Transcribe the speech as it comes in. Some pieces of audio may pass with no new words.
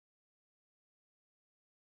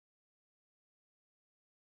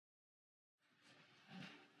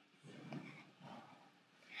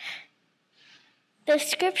The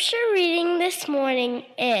scripture reading this morning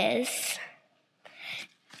is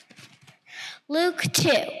Luke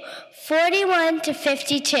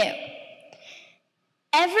 2:41-52.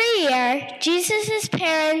 Every year, Jesus'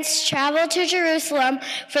 parents traveled to Jerusalem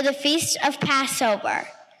for the Feast of Passover.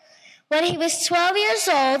 When he was 12 years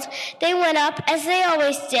old, they went up as they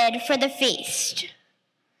always did for the feast.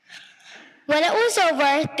 When it was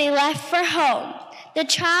over, they left for home. The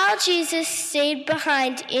child Jesus stayed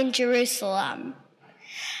behind in Jerusalem,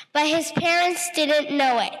 but his parents didn't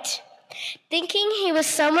know it. Thinking he was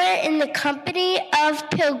somewhere in the company of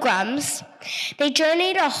pilgrims, they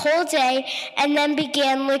journeyed a whole day and then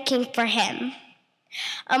began looking for him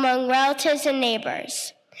among relatives and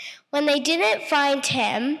neighbors. When they didn't find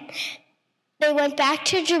him, they went back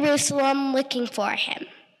to Jerusalem looking for him.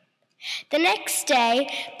 The next day,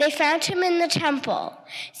 they found him in the temple,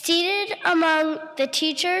 seated among the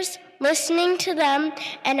teachers, listening to them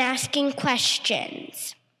and asking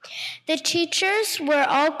questions. The teachers were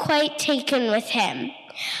all quite taken with him,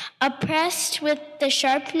 oppressed with the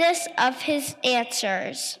sharpness of his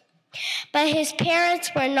answers. But his parents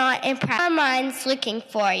were not impressed. "Our minds looking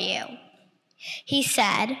for you," he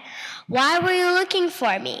said. "Why were you looking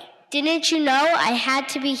for me? Didn't you know I had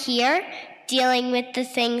to be here, dealing with the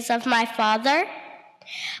things of my Father?"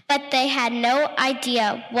 But they had no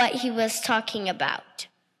idea what he was talking about.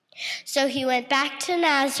 So he went back to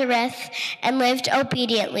Nazareth and lived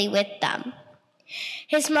obediently with them.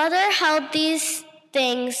 His mother held these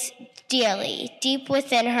things dearly, deep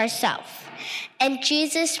within herself. And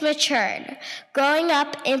Jesus matured, growing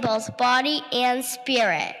up in both body and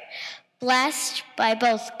spirit, blessed by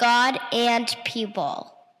both God and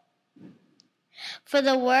people. For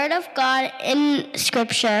the word of God in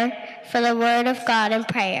Scripture, for the word of God in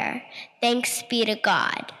prayer, thanks be to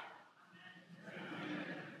God.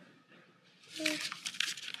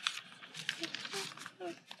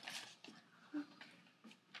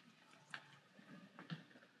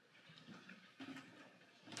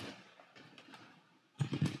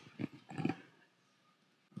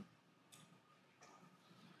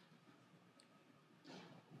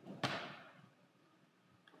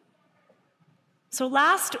 So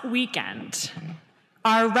last weekend,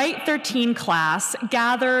 our Rite 13 class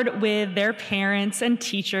gathered with their parents and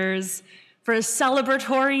teachers for a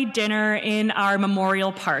celebratory dinner in our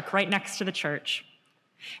memorial park right next to the church.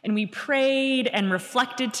 And we prayed and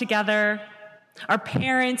reflected together. Our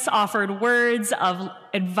parents offered words of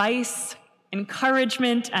advice,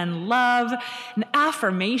 encouragement, and love, and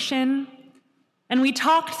affirmation. And we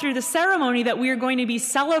talked through the ceremony that we are going to be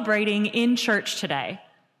celebrating in church today.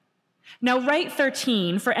 Now, Rite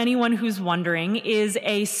 13, for anyone who's wondering, is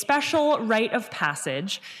a special rite of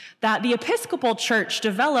passage that the Episcopal Church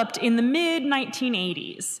developed in the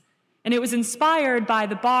mid-1980s, and it was inspired by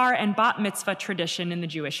the bar and bat mitzvah tradition in the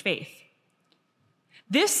Jewish faith.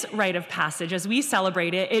 This rite of passage, as we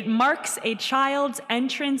celebrate it, it marks a child's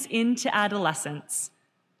entrance into adolescence.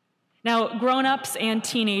 Now, grown-ups and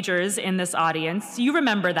teenagers in this audience, you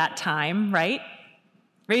remember that time, right?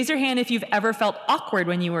 Raise your hand if you've ever felt awkward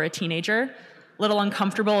when you were a teenager, a little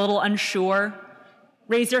uncomfortable, a little unsure.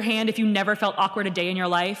 Raise your hand if you never felt awkward a day in your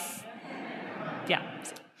life. Yeah.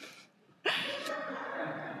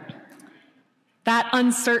 That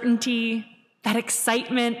uncertainty, that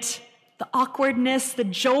excitement, the awkwardness, the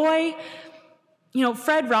joy. You know,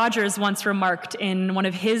 Fred Rogers once remarked in one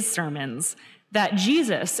of his sermons that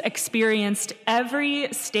Jesus experienced every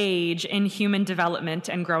stage in human development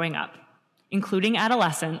and growing up, including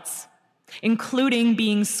adolescence, including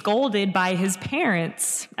being scolded by his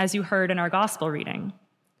parents, as you heard in our gospel reading.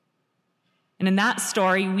 And in that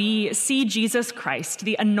story, we see Jesus Christ,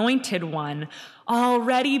 the anointed one,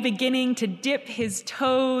 already beginning to dip his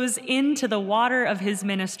toes into the water of his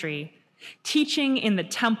ministry, teaching in the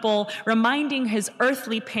temple, reminding his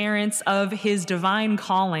earthly parents of his divine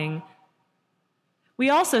calling. We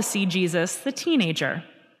also see Jesus, the teenager,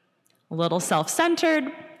 a little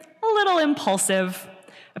self-centered, a little impulsive.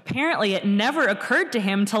 Apparently, it never occurred to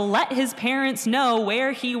him to let his parents know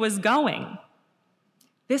where he was going.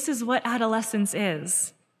 This is what adolescence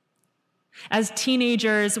is. As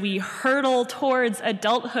teenagers, we hurtle towards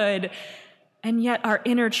adulthood, and yet our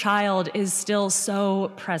inner child is still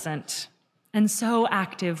so present and so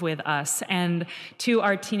active with us, and to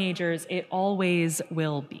our teenagers, it always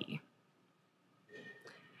will be.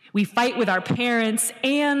 We fight with our parents,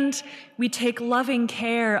 and we take loving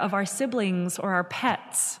care of our siblings or our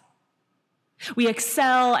pets. We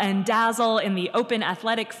excel and dazzle in the open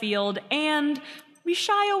athletic field, and we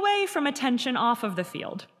shy away from attention off of the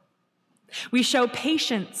field. We show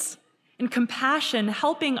patience and compassion,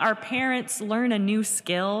 helping our parents learn a new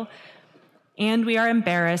skill, and we are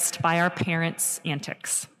embarrassed by our parents'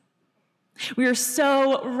 antics. We are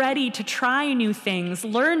so ready to try new things,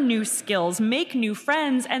 learn new skills, make new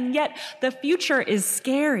friends, and yet the future is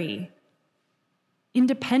scary.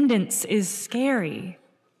 Independence is scary.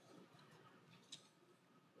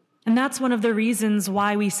 And that's one of the reasons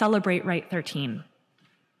why we celebrate Rite 13.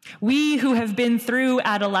 We who have been through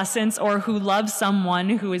adolescence or who love someone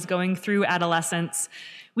who is going through adolescence,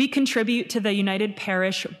 we contribute to the United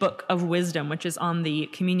Parish Book of Wisdom, which is on the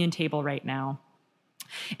communion table right now.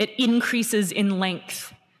 It increases in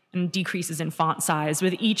length and decreases in font size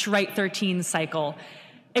with each Rite 13 cycle,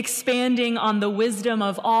 expanding on the wisdom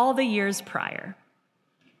of all the years prior.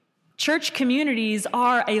 Church communities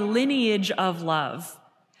are a lineage of love,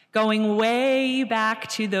 going way back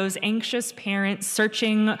to those anxious parents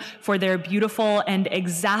searching for their beautiful and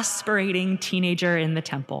exasperating teenager in the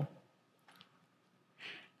temple.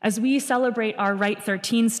 As we celebrate our Rite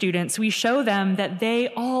 13 students, we show them that they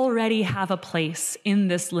already have a place in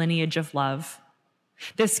this lineage of love,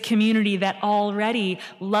 this community that already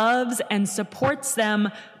loves and supports them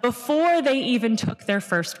before they even took their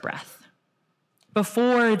first breath,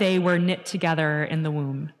 before they were knit together in the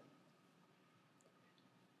womb.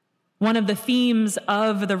 One of the themes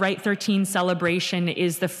of the Rite 13 celebration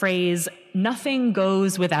is the phrase, "Nothing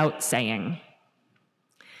goes without saying."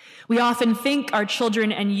 We often think our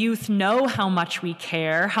children and youth know how much we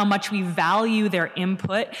care, how much we value their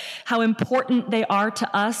input, how important they are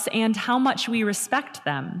to us, and how much we respect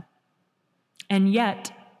them. And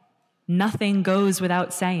yet, nothing goes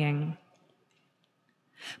without saying.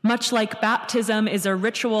 Much like baptism is a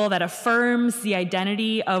ritual that affirms the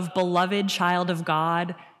identity of beloved child of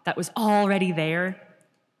God that was already there,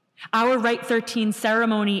 our Rite 13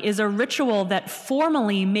 ceremony is a ritual that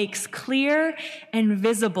formally makes clear and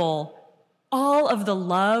visible all of the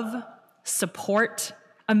love, support,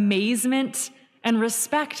 amazement, and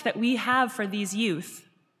respect that we have for these youth.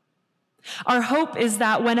 Our hope is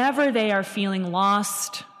that whenever they are feeling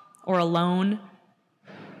lost or alone,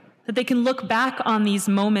 that they can look back on these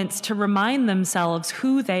moments to remind themselves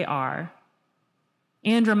who they are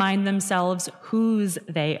and remind themselves whose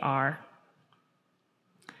they are.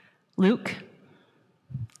 Luke,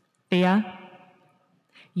 Thea,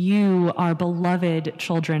 you are beloved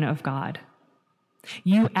children of God.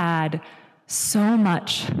 You add so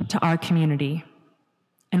much to our community,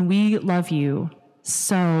 and we love you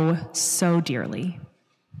so, so dearly.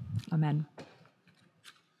 Amen.